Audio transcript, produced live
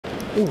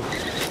Ooh,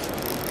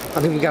 I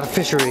think we got a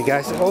fish already,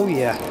 guys. Oh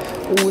yeah.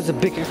 Ooh, it's a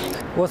big.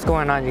 What's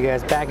going on, you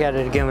guys? Back at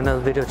it again with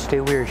another video. Today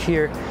we are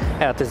here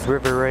at this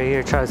river right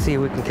here, trying to see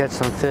if we can catch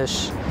some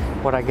fish.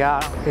 What I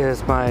got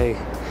is my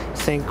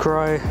St.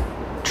 Croix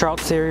trout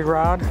series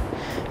rod.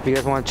 If you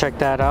guys want to check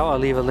that out, I'll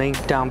leave a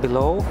link down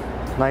below.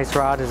 Nice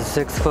rod, is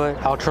a 6-foot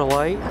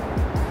ultralight,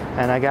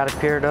 and I got it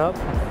paired up.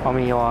 I'm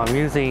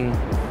using,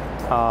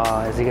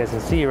 as you guys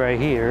can see right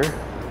here,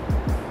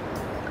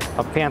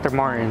 a Panther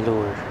Martin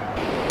lure.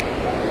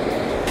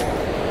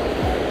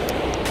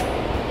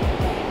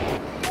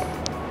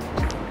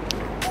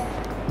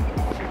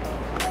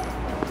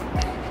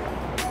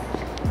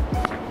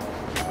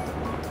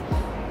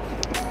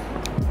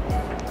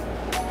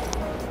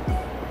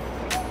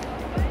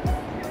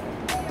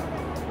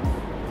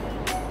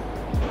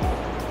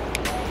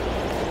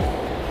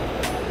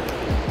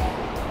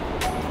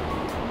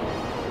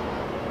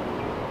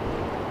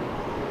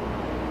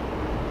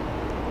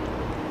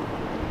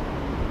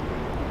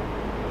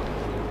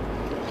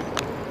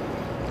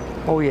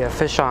 Oh yeah,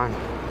 fish on.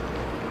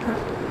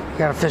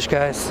 Got a fish,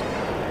 guys.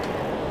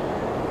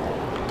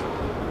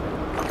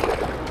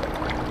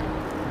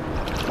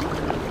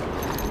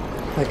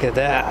 Look at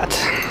that.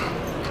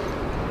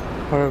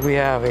 What do we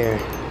have here?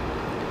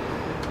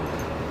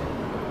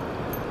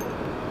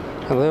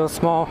 A little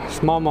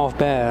smallmouth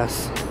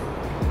bass.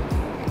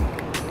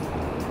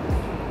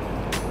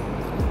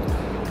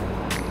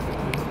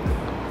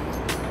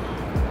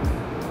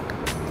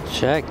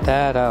 Check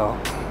that out.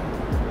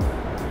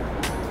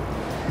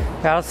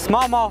 Got a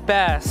smallmouth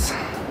bass.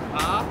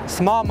 Huh?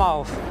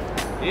 Smallmouth.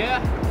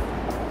 Yeah.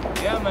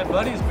 Yeah, my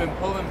buddy's been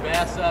pulling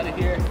bass out of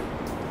here.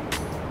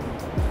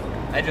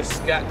 I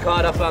just got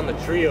caught up on the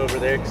tree over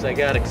there because I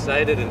got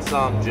excited and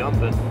saw him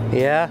jumping.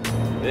 Yeah?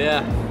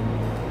 Yeah.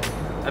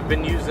 I've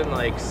been using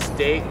like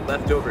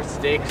leftover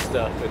steak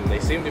stuff, and they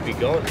seem to be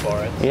going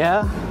for it.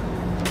 Yeah?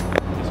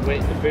 Just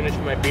waiting to finish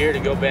my beer to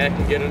go back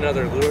and get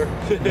another lure.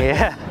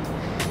 Yeah.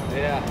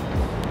 Yeah.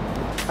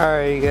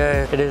 Alright, you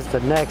guys, it is the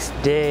next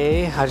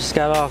day. I just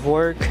got off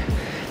work,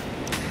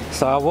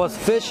 so I was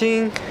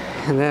fishing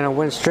and then I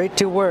went straight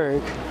to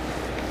work.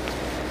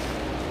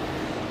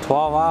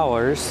 12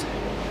 hours.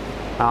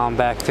 Now I'm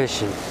back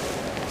fishing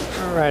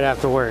right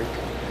after work,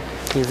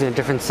 using a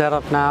different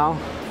setup now.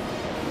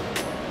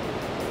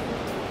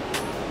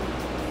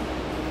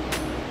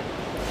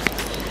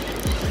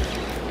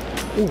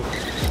 Ooh,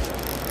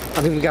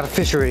 I think we got a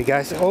fish already,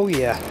 guys. Oh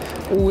yeah.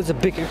 Ooh, it's a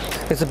big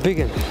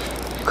one.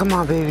 Come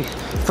on, baby.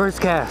 First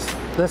cast.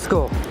 Let's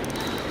go.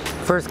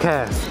 First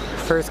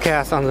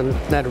cast on the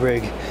net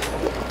rig.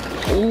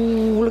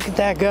 Ooh, look at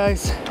that,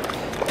 guys.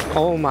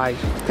 Oh my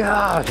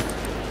God.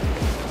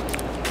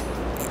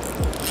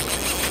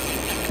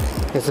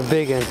 It's a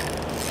big one.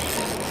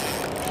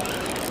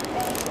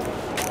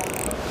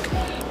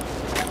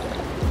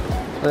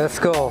 Let's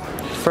go.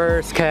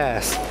 First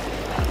cast.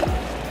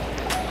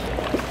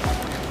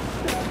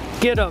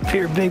 Get up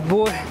here, big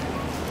boy.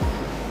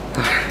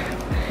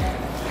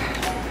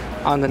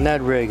 On the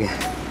net rig.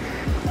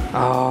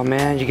 Oh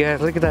man, you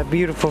guys, look at that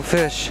beautiful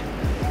fish.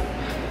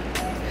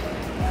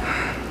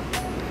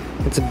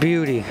 It's a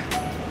beauty.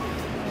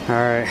 All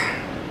right,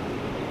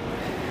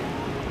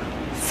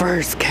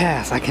 first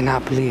cast. I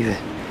cannot believe it.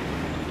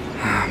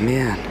 Oh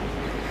man,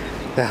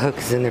 that hook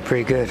is in there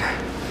pretty good.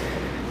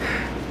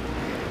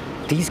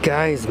 These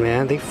guys,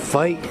 man, they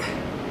fight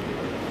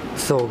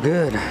so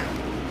good.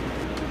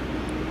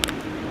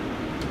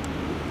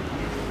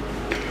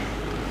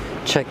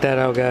 Check that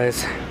out,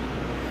 guys.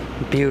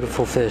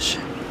 Beautiful fish.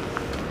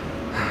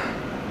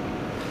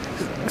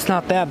 It's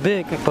not that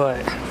big, but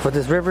for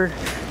this river,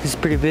 it's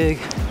pretty big.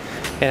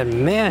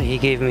 And man, he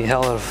gave me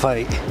hell of a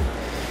fight.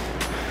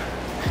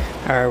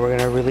 All right, we're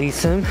gonna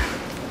release him.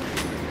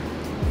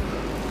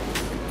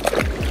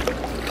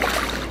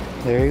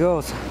 There he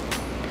goes.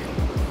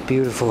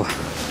 Beautiful.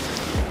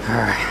 All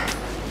right,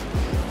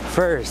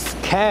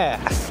 first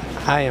cast.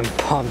 I am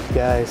pumped,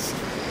 guys.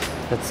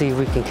 Let's see if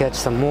we can catch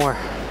some more.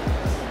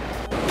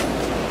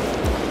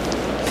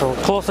 So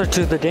we're closer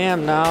to the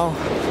dam now.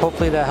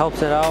 Hopefully that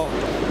helps it out.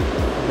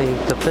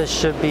 The fish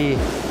should be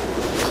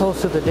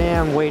close to the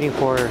dam, waiting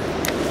for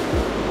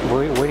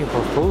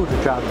food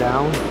to drop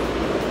down.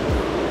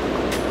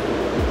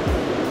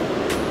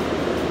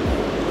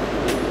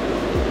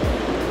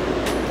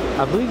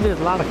 I believe there's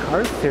a lot of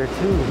carp there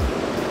too.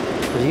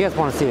 If you guys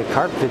want to see a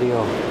carp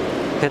video,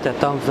 hit that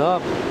thumbs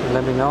up and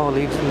let me know.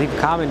 Leave a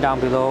comment down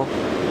below.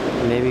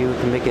 Maybe we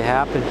can make it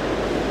happen.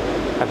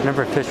 I've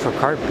never fished for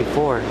carp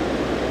before.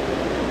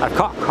 I've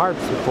caught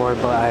carps before,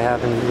 but I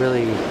haven't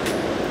really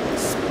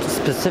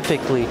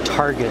specifically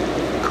targeted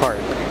carp.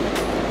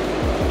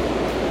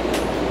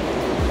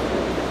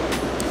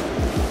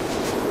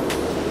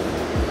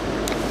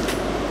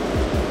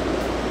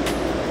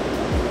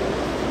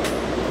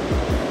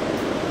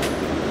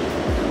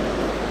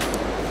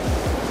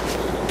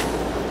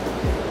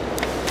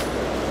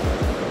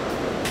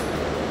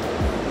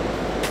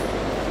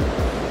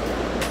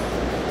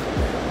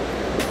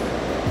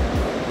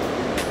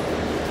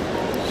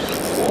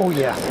 Oh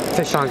yeah,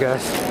 fish on,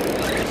 guys.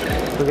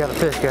 We got a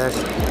fish, guys.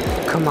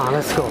 Come on,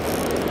 let's go.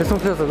 This one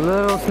feels a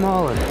little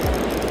smaller.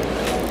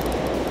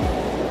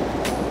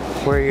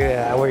 Where you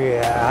at? Where you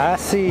at? I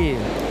see you.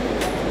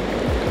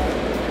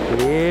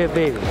 Yeah,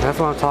 baby. That's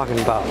what I'm talking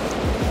about.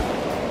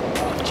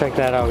 Check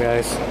that out,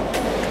 guys.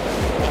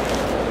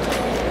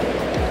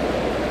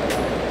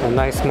 A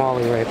nice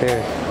smallie right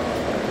there.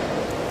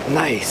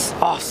 Nice.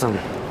 Awesome.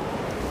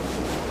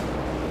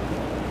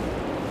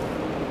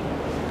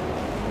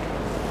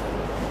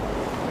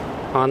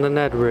 On the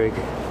Ned rig.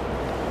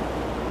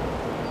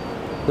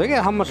 Look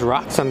at how much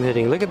rocks I'm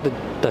hitting. Look at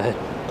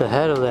the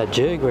head of that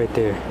jig right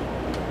there.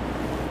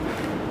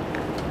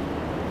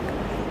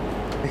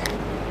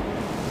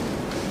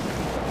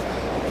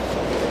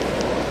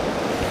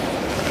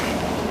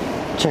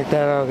 Check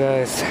that out,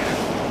 guys.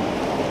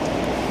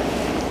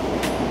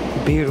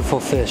 Beautiful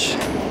fish.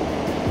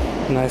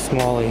 Nice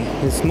smallie.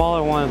 He's a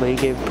smaller one, but he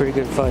gave a pretty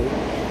good fight.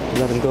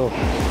 Let him go.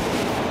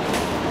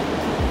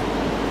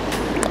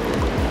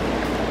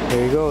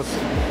 There he goes.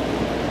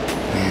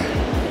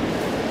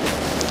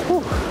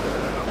 Whew.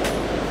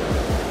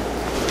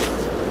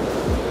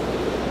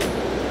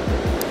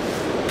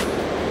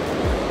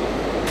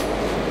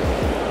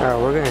 Alright,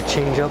 we're gonna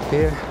change up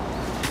here.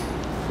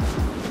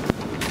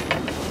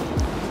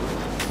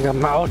 Got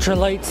my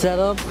ultralight set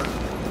up.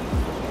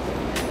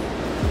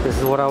 This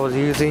is what I was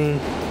using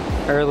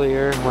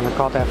earlier when I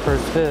caught that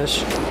first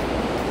fish.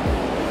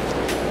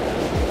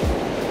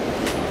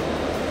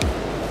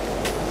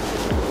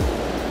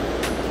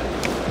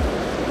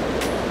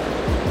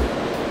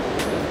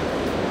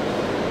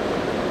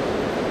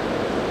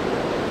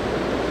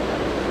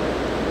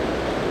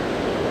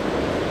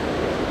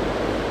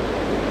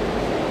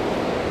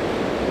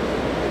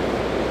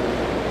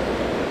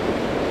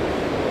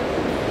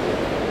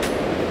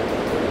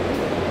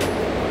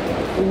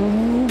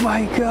 Oh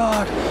my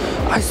God,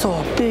 I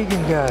saw a big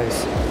one,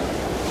 guys.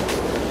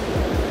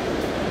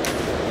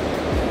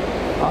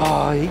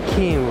 Oh, he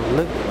came,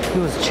 look, he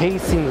was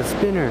chasing the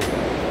spinner.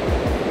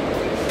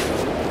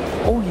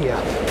 Oh yeah,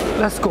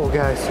 let's go,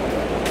 guys.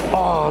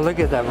 Oh, look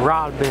at that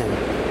rod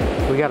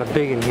bend. We got a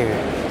big one here.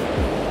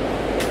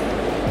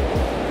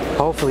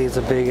 Hopefully it's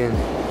a big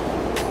one.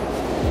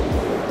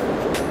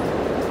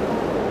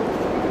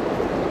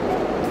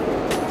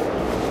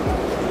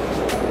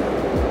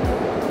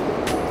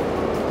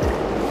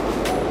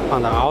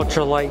 On the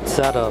ultralight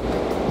setup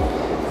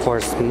for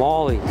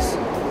smallies.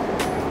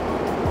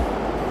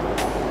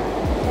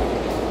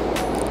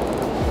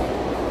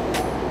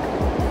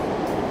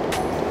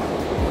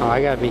 Oh,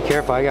 I gotta be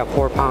careful. I got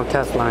 4-pound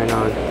test line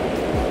on.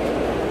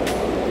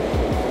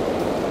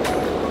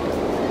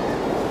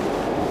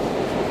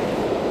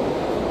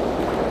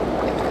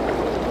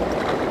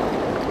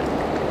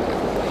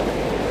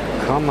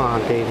 Come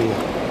on, baby.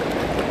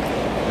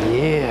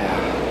 Yeah,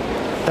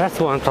 that's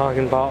what I'm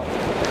talking about.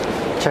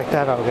 Check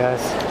that out,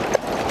 guys.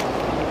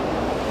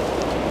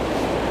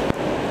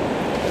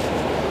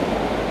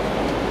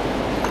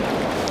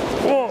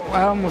 Whoa,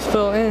 I almost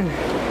fell in.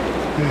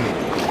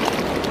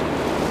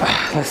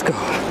 Let's go.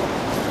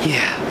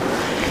 Yeah.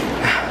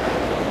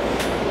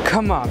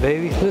 Come on,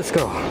 baby. Let's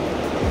go.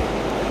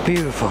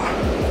 Beautiful.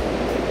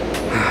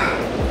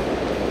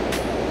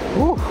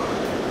 Woo.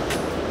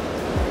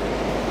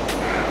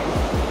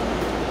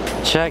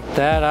 Check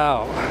that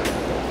out.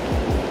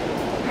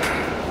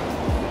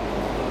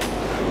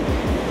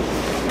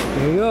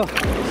 Here we go.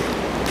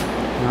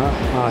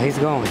 Oh, he's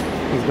going.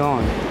 He's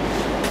going.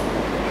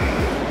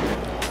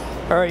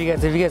 Alright, you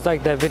guys, if you guys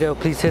liked that video,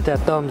 please hit that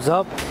thumbs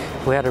up.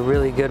 We had a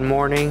really good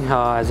morning.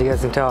 As you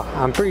guys can tell,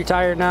 I'm pretty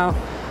tired now.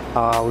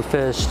 We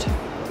fished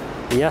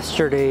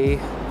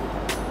yesterday,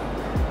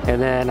 and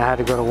then I had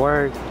to go to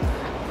work.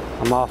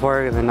 I'm off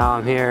work, and then now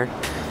I'm here.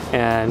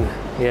 And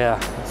yeah,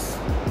 it's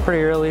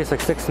pretty early. It's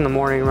like 6 in the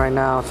morning right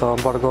now, so I'm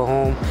about to go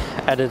home,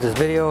 edit this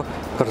video,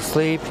 go to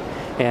sleep,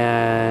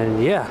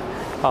 and yeah.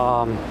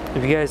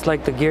 If you guys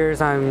like the gears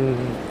I'm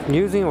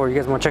using, or you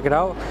guys want to check it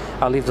out,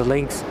 I'll leave the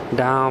links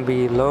down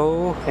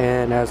below.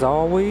 And as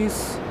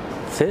always,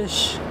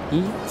 fish,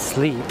 eat,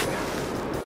 sleep.